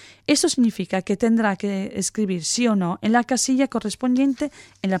propuesta. Eso significa que tendrá que escribir sí o no en la casilla correspondiente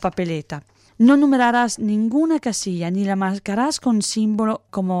en la papeleta. No numerarás ninguna casilla ni la marcarás con símbolo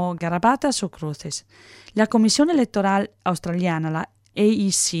como garabatas o cruces. La Comisión Electoral Australiana, la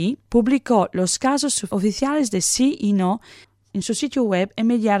AEC, publicó los casos oficiales de sí y no en su sitio web en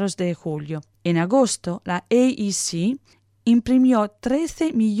mediados de julio. En agosto, la AEC imprimió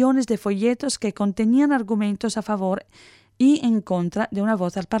 13 millones de folletos que contenían argumentos a favor y en contra de una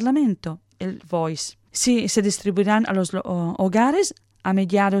voz al Parlamento, el Voice. Sí, se distribuirán a los hogares a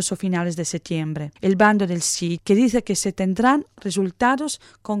mediados o finales de septiembre. El bando del sí, que dice que se tendrán resultados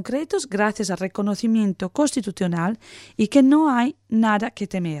concretos gracias al reconocimiento constitucional y que no hay nada que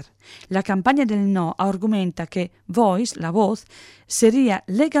temer. La campaña del no argumenta que voice, la voz, sería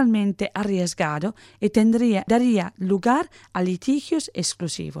legalmente arriesgado y daría lugar a litigios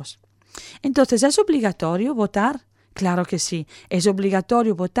exclusivos. Entonces, ¿es obligatorio votar? Claro que sí, es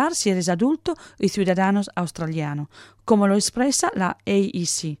obligatorio votar si eres adulto y ciudadano australiano, como lo expresa la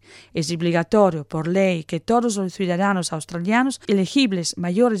AEC. Es obligatorio por ley que todos los ciudadanos australianos elegibles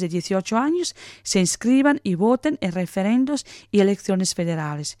mayores de 18 años se inscriban y voten en referendos y elecciones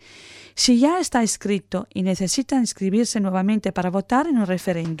federales. Si ya está inscrito y necesita inscribirse nuevamente para votar en un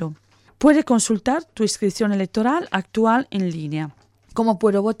referendo, puede consultar tu inscripción electoral actual en línea. ¿Cómo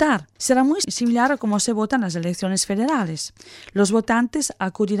puedo votar? Será muy similar a cómo se votan las elecciones federales. Los votantes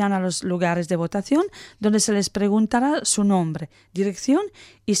acudirán a los lugares de votación donde se les preguntará su nombre, dirección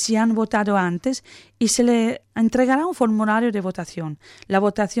y si han votado antes y se les entregará un formulario de votación. La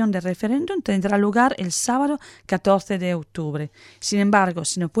votación de referéndum tendrá lugar el sábado 14 de octubre. Sin embargo,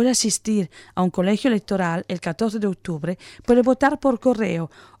 si no puede asistir a un colegio electoral el 14 de octubre, puede votar por correo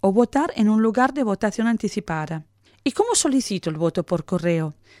o votar en un lugar de votación anticipada. ¿Y cómo solicito el voto por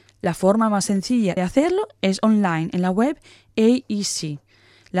correo? La forma más sencilla de hacerlo es online en la web AEC.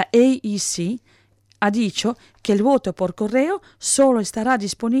 La AEC ha dicho que el voto por correo solo estará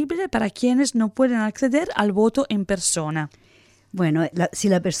disponible para quienes no pueden acceder al voto en persona. Bueno, si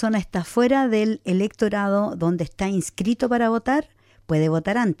la persona está fuera del electorado donde está inscrito para votar, puede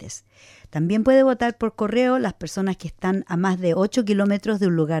votar antes. También puede votar por correo las personas que están a más de 8 kilómetros de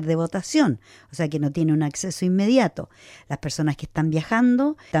un lugar de votación, o sea que no tiene un acceso inmediato. Las personas que están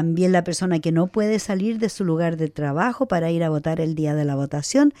viajando, también la persona que no puede salir de su lugar de trabajo para ir a votar el día de la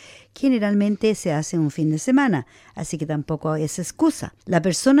votación, generalmente se hace un fin de semana, así que tampoco es excusa. La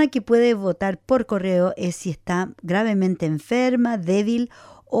persona que puede votar por correo es si está gravemente enferma, débil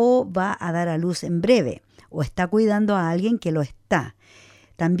o va a dar a luz en breve, o está cuidando a alguien que lo está.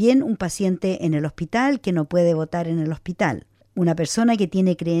 También un paciente en el hospital que no puede votar en el hospital. Una persona que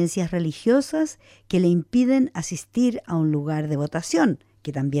tiene creencias religiosas que le impiden asistir a un lugar de votación,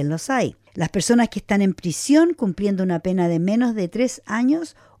 que también los hay. Las personas que están en prisión cumpliendo una pena de menos de 3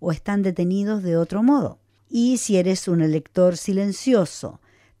 años o están detenidos de otro modo. Y si eres un elector silencioso,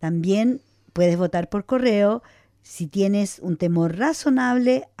 también puedes votar por correo si tienes un temor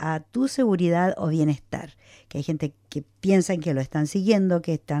razonable a tu seguridad o bienestar, que hay gente que piensa que lo están siguiendo,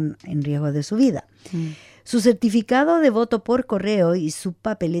 que están en riesgo de su vida. Su certificado de voto por correo y su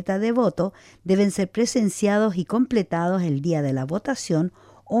papeleta de voto deben ser presenciados y completados el día de la votación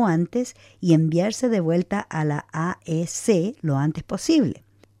o antes y enviarse de vuelta a la AEC lo antes posible.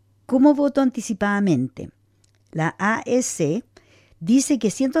 ¿Cómo voto anticipadamente? La AEC dice que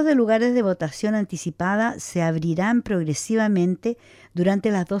cientos de lugares de votación anticipada se abrirán progresivamente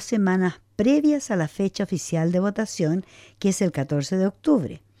durante las 2 semanas previas a la fecha oficial de votación, que es el 14 de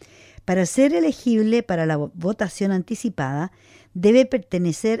octubre. Para ser elegible para la votación anticipada, debe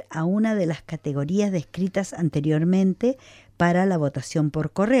pertenecer a una de las categorías descritas anteriormente para la votación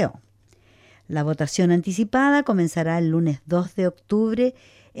por correo. La votación anticipada comenzará el lunes 2 de octubre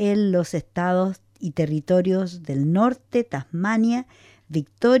en los estados y territorios del norte, Tasmania,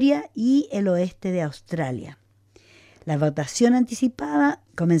 Victoria y el oeste de Australia. La votación anticipada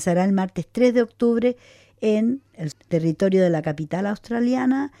comenzará el martes 3 de octubre en el territorio de la capital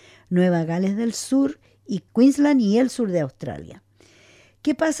australiana, Nueva Gales del Sur y Queensland y el sur de Australia.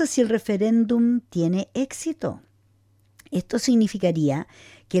 ¿Qué pasa si el referéndum tiene éxito? Esto significaría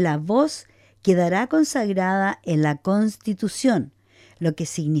que la voz quedará consagrada en la Constitución, lo que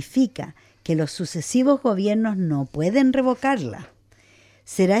significa que los sucesivos gobiernos no pueden revocarla.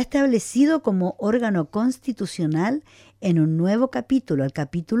 Será establecido como órgano constitucional en un nuevo capítulo, el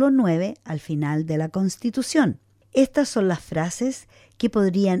capítulo 9, al final de la Constitución. Estas son las frases que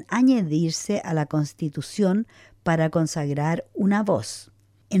podrían añadirse a la Constitución para consagrar una voz.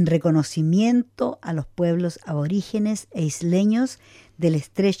 En reconocimiento a los pueblos aborígenes e isleños del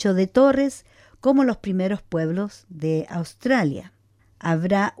Estrecho de Torres como los primeros pueblos de Australia.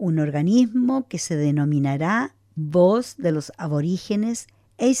 Habrá un organismo que se denominará Voz de los Aborígenes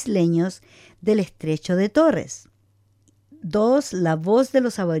e Isleños del Estrecho de Torres. 2. La voz de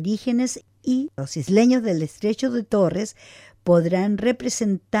los aborígenes y los isleños del Estrecho de Torres podrán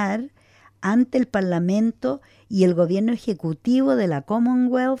representar ante el Parlamento y el Gobierno Ejecutivo de la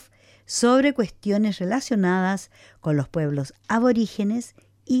Commonwealth sobre cuestiones relacionadas con los pueblos aborígenes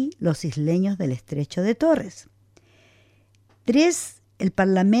y los isleños del Estrecho de Torres. 3. El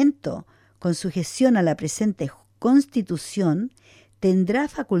Parlamento, con sujeción a la presente Constitución, tendrá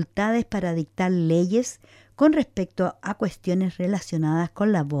facultades para dictar leyes con respecto a cuestiones relacionadas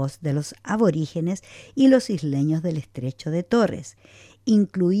con la voz de los aborígenes y los isleños del Estrecho de Torres,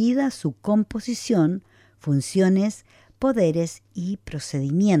 incluida su composición, funciones, poderes y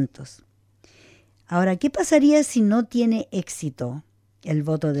procedimientos. Ahora, ¿qué pasaría si no tiene éxito el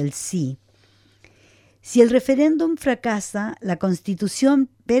voto del sí? Si el referéndum fracasa, la Constitución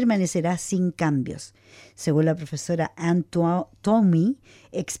permanecerá sin cambios. Según la profesora Anne Twomey,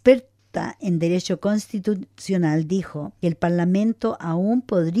 experta en Derecho Constitucional, dijo que el Parlamento aún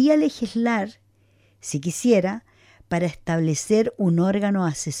podría legislar, si quisiera, para establecer un órgano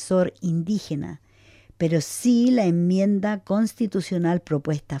asesor indígena, pero si la enmienda constitucional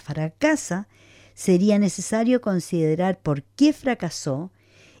propuesta fracasa, sería necesario considerar por qué fracasó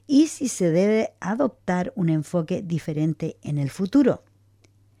y si se debe adoptar un enfoque diferente en el futuro.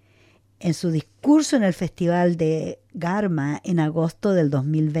 En su discurso en el Festival de Garma en agosto del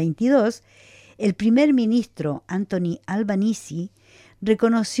 2022, el primer ministro Anthony Albanese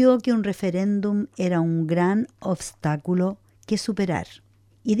reconoció que un referéndum era un gran obstáculo que superar.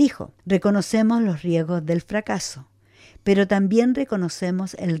 Y dijo, reconocemos los riesgos del fracaso, pero también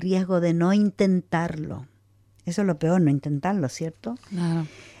reconocemos el riesgo de no intentarlo. Eso es lo peor, no intentarlo, ¿cierto? Claro.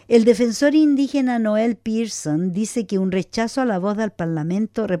 El defensor indígena Noel Pearson dice que un rechazo a la voz del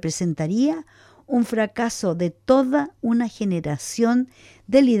Parlamento representaría un fracaso de toda una generación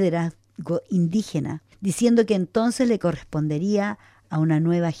de liderazgo indígena, diciendo que entonces le correspondería a una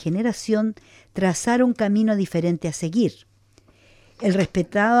nueva generación trazar un camino diferente a seguir. El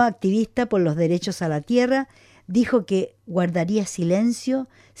respetado activista por los derechos a la tierra dijo que guardaría silencio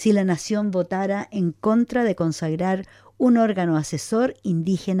si la nación votara en contra de consagrar un órgano asesor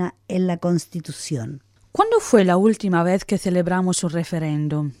indígena en la Constitución. ¿Cuándo fue la última vez que celebramos un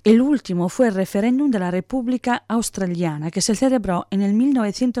referéndum? El último fue el referéndum de la República Australiana, que se celebró en el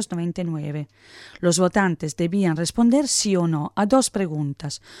 1999. Los votantes debían responder sí o no a dos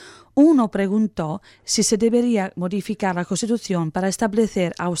preguntas. Uno preguntó si se debería modificar la Constitución para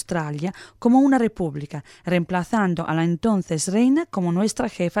establecer a Australia como una república, reemplazando a la entonces reina como nuestra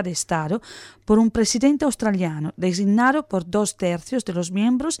jefa de Estado por un presidente australiano designado por 2/3 de los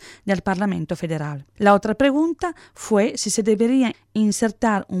miembros del Parlamento Federal. La otra pregunta fue si se debería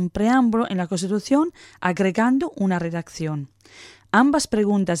insertar un preámbulo en la Constitución agregando una redacción. Ambas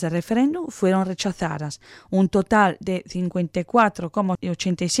preguntas de referéndum fueron rechazadas. Un total de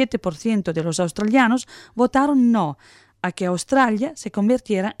 54,87% de los australianos votaron no a que Australia se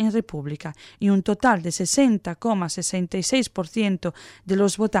convirtiera en república y un total de 60,66% de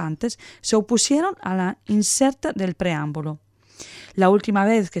los votantes se opusieron a la inserta del preámbulo. La última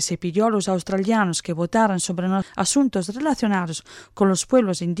vez que se pidió a los australianos que votaran sobre asuntos relacionados con los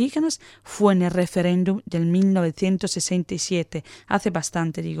pueblos indígenas fue en el referéndum del 1967, hace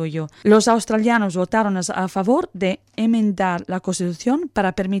bastante digo yo. Los australianos votaron a favor de enmendar la Constitución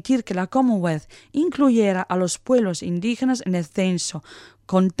para permitir que la Commonwealth incluyera a los pueblos indígenas en el censo,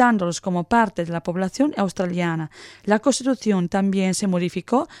 contándolos como parte de la población australiana. La Constitución también se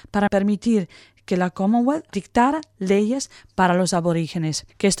modificó para permitir que la Commonwealth dictara leyes para los aborígenes,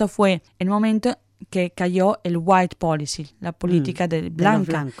 que esto fue el momento que cayó el white policy, la política de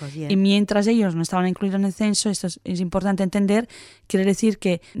blanca. Blancos, yeah. Y mientras ellos no estaban incluidos en el censo, esto es importante entender, quiere decir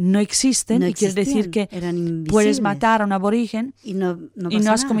que no existen, y quiere decir que puedes matar a un aborigen y no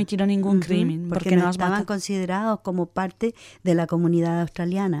has cometido ningún crimen. Porque no estaban considerados como parte de la comunidad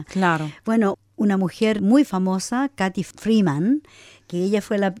australiana. Claro. Bueno, una mujer muy famosa, Cathy Freeman, que ella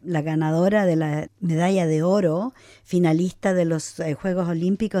fue la ganadora de la medalla de oro, finalista de los Juegos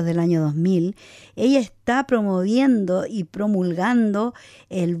Olímpicos del año 2000, ella está promoviendo y promulgando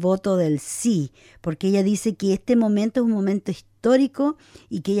el voto del sí, porque ella dice que este momento es un momento histórico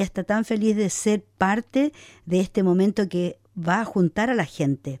y que ella está tan feliz de ser parte de este momento que va a juntar a la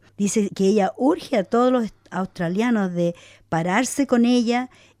gente. Dice que ella urge a todos los australianos de pararse con ella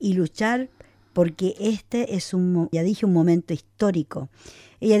y luchar porque este es un momento histórico.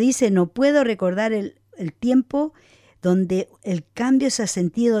 Ella dice, no puedo recordar el tiempo donde el cambio se ha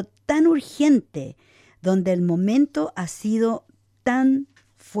sentido tan urgente, donde el momento ha sido tan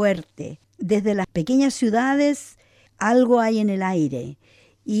fuerte. Desde las pequeñas ciudades algo hay en el aire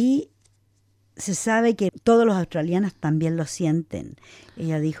y se sabe que todos los australianos también lo sienten.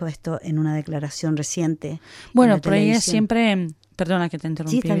 Ella dijo esto en una declaración reciente. Bueno, pero ella siempre... Perdona que te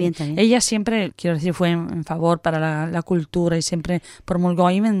interrumpí. Sí, está bien. Ella siempre, quiero decir, fue en favor para la cultura y siempre promulgó,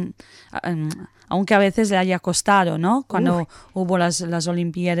 aunque a veces le haya costado, ¿no? Cuando hubo las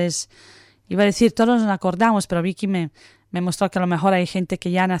Olimpiadas, iba a decir, todos nos acordamos, pero Vicky me me mostró que a lo mejor hay gente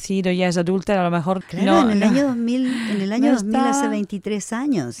que ya ha nacido, ya es adulta, y a lo mejor claro, en el año 2000 hace 23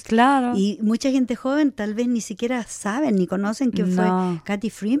 años. Claro. Y mucha gente joven tal vez ni siquiera saben ni conocen que fue Cathy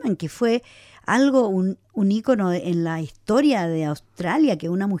Freeman, que fue algo, un ícono en la historia de Australia, que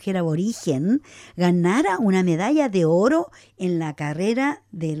una mujer aborigen ganara una medalla de oro en la carrera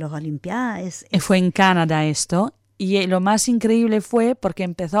de las Olimpiadas. Fue en Canadá esto. Y lo más increíble fue porque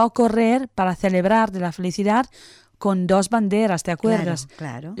empezó a correr para celebrar de la felicidad con 2 banderas, ¿te acuerdas?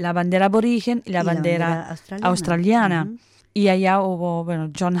 Claro. La bandera aborigen y la bandera australiana. Uh-huh. Y allá hubo,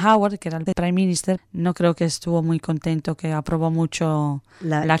 John Howard, que era el Prime Minister, no creo que estuvo muy contento, que aprobó mucho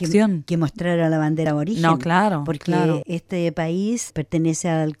la acción. Que mostrara la bandera aborigen. No, claro. Porque este país pertenece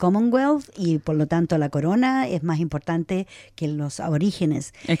al Commonwealth y por lo tanto la corona es más importante que los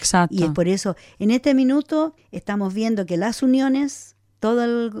aborígenes. Exacto. Y es por eso, en este minuto estamos viendo que las uniones, todo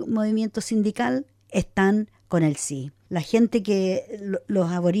el movimiento sindical, están con el sí. La gente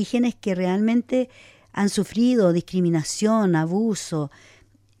los aborígenes que realmente han sufrido discriminación, abuso,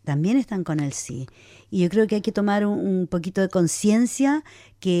 también están con el sí. Y yo creo que hay que tomar un poquito de conciencia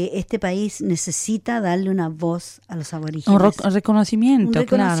que este país necesita darle una voz a los aborígenes. Un reconocimiento, Un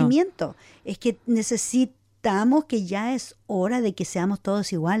reconocimiento. Claro. Es que necesitamos que ya es hora de que seamos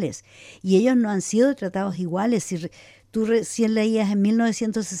todos iguales. Y ellos no han sido tratados iguales. Si tú recién leías en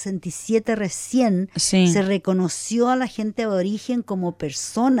 1967 se reconoció a la gente aborigen como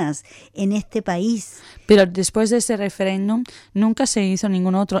personas en este país. Pero después de ese referéndum nunca se hizo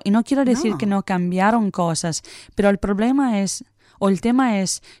ningún otro. Y no quiero decir que no cambiaron cosas, pero el problema es, o el tema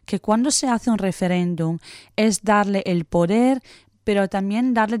es, que cuando se hace un referéndum es darle el poder, pero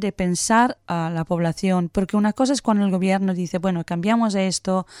también darle de pensar a la población, porque una cosa es cuando el gobierno dice, bueno, cambiamos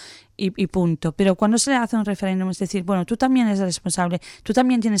esto y punto, pero cuando se le hace un referéndum es decir, bueno, tú también eres responsable, tú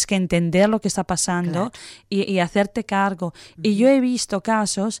también tienes que entender lo que está pasando, claro, y hacerte cargo. Uh-huh. Y yo he visto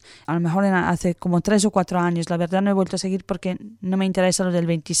casos, a lo mejor hace como 3 o 4 años, la verdad no he vuelto a seguir porque no me interesa lo del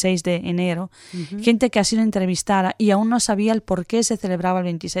 26 de enero, uh-huh, gente que ha sido entrevistada y aún no sabía el por qué se celebraba el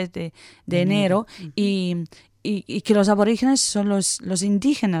 26 de enero, uh-huh, y que los aborígenes son los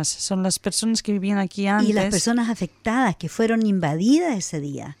indígenas, son las personas que vivían aquí antes. Y las personas afectadas que fueron invadidas ese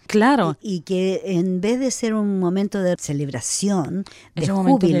día. Claro. Y que en vez de ser un momento de celebración, de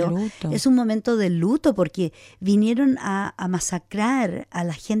júbilo, es un momento de luto porque vinieron a masacrar a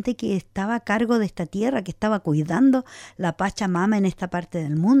la gente que estaba a cargo de esta tierra, que estaba cuidando la Pachamama en esta parte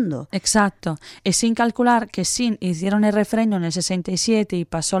del mundo. Exacto. Y sin calcular que hicieron el referéndum en el 67 y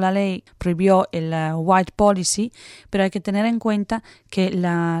pasó la ley, prohibió el White Policy, pero hay que tener en cuenta que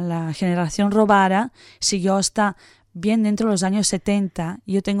la generación robara siguió hasta bien dentro de los años 70.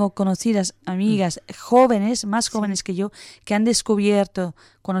 Yo tengo conocidas amigas jóvenes, más jóvenes que yo, que han descubierto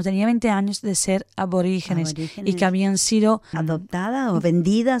cuando tenía 20 años de ser aborígenes. Y que habían sido adoptadas o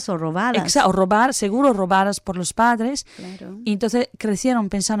vendidas o robadas. Seguro robadas por los padres. Claro. Y entonces crecieron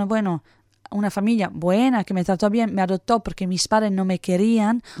pensando, bueno, una familia buena que me trató bien, me adoptó porque mis padres no me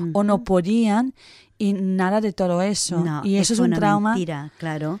querían, uh-huh, o no podían, y nada de todo eso. No, y eso es un trauma. Mentira,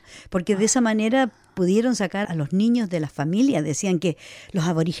 claro, porque de esa manera pudieron sacar a los niños de las familias. Decían que los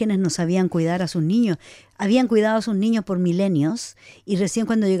aborígenes no sabían cuidar a sus niños. Habían cuidado a sus niños por milenios y recién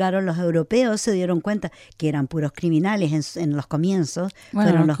cuando llegaron los europeos se dieron cuenta que eran puros criminales en los comienzos.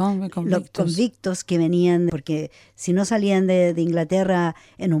 Bueno, fueron los convictos que venían, porque si no salían de Inglaterra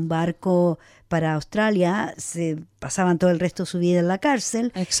en un barco para Australia, se pasaban todo el resto de su vida en la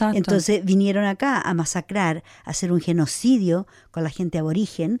cárcel. Exacto. Entonces vinieron acá a masacrar, a hacer un genocidio con la gente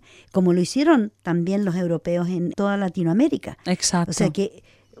aborigen, como lo hicieron también los europeos en toda Latinoamérica. Exacto. O sea que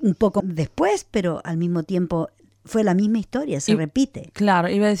un poco después, pero al mismo tiempo fue la misma historia, se repite. Claro,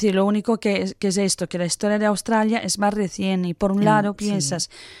 iba a decir, lo único que es esto, que la historia de Australia es más recién y por un lado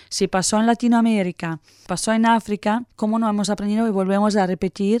piensas, si pasó en Latinoamérica, pasó en África, ¿cómo no hemos aprendido y volvemos a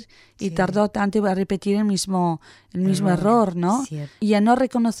repetir? Y tardó tanto a repetir el mismo error, ¿no? Cierto. Y a no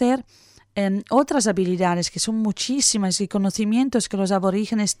reconocer otras habilidades que son muchísimas y conocimientos que los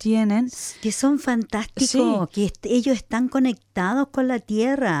aborígenes tienen. Que son fantásticos, que ellos están conectados con la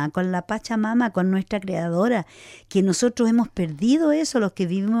tierra, con la Pachamama, con nuestra creadora, que nosotros hemos perdido eso, los que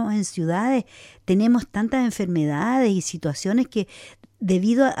vivimos en ciudades, tenemos tantas enfermedades y situaciones que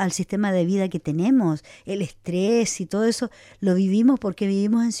debido al sistema de vida que tenemos, el estrés y todo eso, lo vivimos porque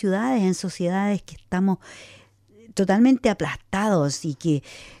vivimos en ciudades, en sociedades que estamos totalmente aplastados y que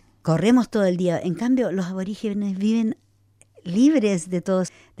corremos todo el día. En cambio, los aborígenes viven libres de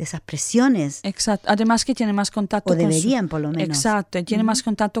todas de esas presiones. Exacto. Además que tienen más contacto o deberían, por lo menos. Exacto. Tienen más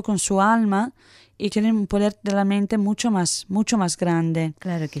contacto con su alma y tienen un poder de la mente mucho más grande.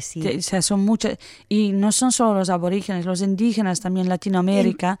 Claro que sí. O sea, son muchas. Y no son solo los aborígenes, los indígenas también en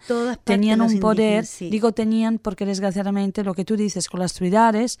Latinoamérica En todas partes tenían un poder. Sí. Digo tenían porque desgraciadamente lo que tú dices con las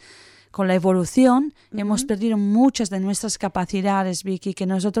ciudades, con la evolución, hemos perdido muchas de nuestras capacidades, Vicky, que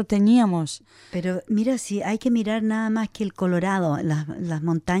nosotros teníamos. Pero mira, sí, hay que mirar nada más que el Colorado, las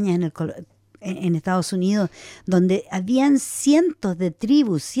montañas en Estados Unidos, donde habían cientos de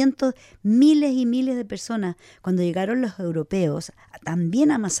tribus, miles y miles de personas. Cuando llegaron los europeos,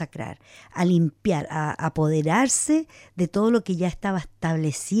 también a masacrar, a limpiar, a apoderarse de todo lo que ya estaba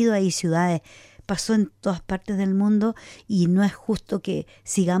establecido ahí, ciudades. Pasó en todas partes del mundo y no es justo que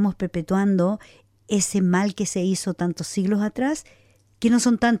sigamos perpetuando ese mal que se hizo tantos siglos atrás, que no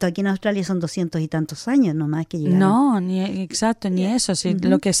son tantos. Aquí en Australia son 200 y tantos años nomás que llegaron. No, ni eso. Sí,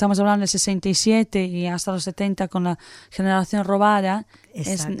 lo que estamos hablando del 67 y hasta los 70 con la generación robada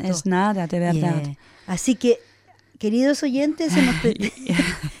es nada, de verdad. Así que, queridos oyentes,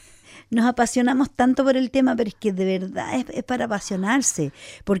 nos apasionamos tanto por el tema, pero es que de verdad es para apasionarse,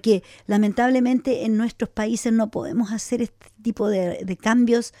 porque lamentablemente en nuestros países no podemos hacer este tipo de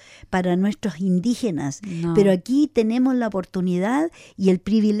cambios para nuestros indígenas, pero aquí tenemos la oportunidad y el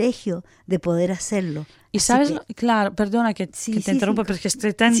privilegio de poder hacerlo. Y sabes, claro, perdona que te interrumpa, pero es que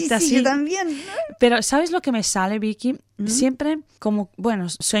estoy tan así. Yo también. Pero ¿sabes lo que me sale, Vicky? Siempre como, bueno,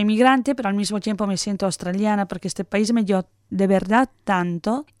 soy migrante, pero al mismo tiempo me siento australiana porque este país me dio de verdad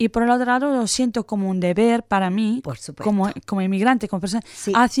tanto, y por el otro lado lo siento como un deber para mí, como inmigrante, como persona,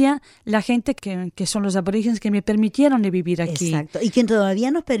 hacia la gente que son los aborígenes que me permitieron de vivir aquí. Exacto, y que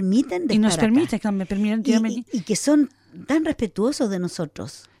todavía nos permiten de estar acá. Y que son tan respetuosos de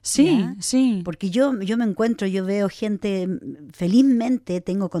nosotros. Sí, ¿ya? sí. Porque yo veo gente, felizmente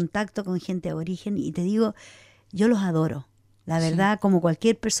tengo contacto con gente aborigen y te digo, yo los adoro. La verdad, como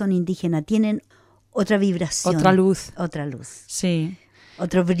cualquier persona indígena, tienen otra vibración. Otra luz. Sí.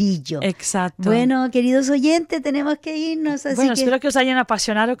 Otro brillo. Exacto. Bueno, queridos oyentes, tenemos que irnos. Así espero que os hayan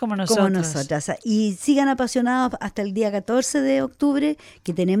apasionado como nosotros. Como nosotras. Y sigan apasionados hasta el día 14 de octubre,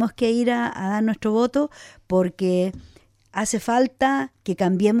 que tenemos que ir a dar nuestro voto, porque hace falta que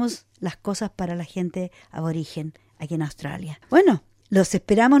cambiemos las cosas para la gente aborigen aquí en Australia. Bueno, los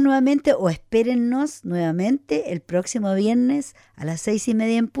esperamos nuevamente, o espérennos nuevamente el próximo viernes a las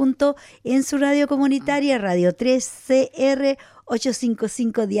 6:30 en punto en su radio comunitaria, Radio 3CR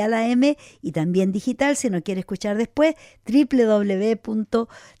 855 Dial AM, y también digital si no quiere escuchar después,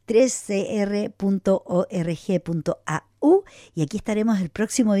 www.3cr.org.au. Y aquí estaremos el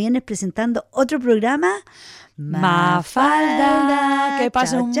próximo viernes presentando otro programa, Mafalda. Que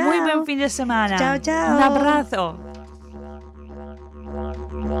pasen un muy buen fin de semana. Chao, chao. Un abrazo.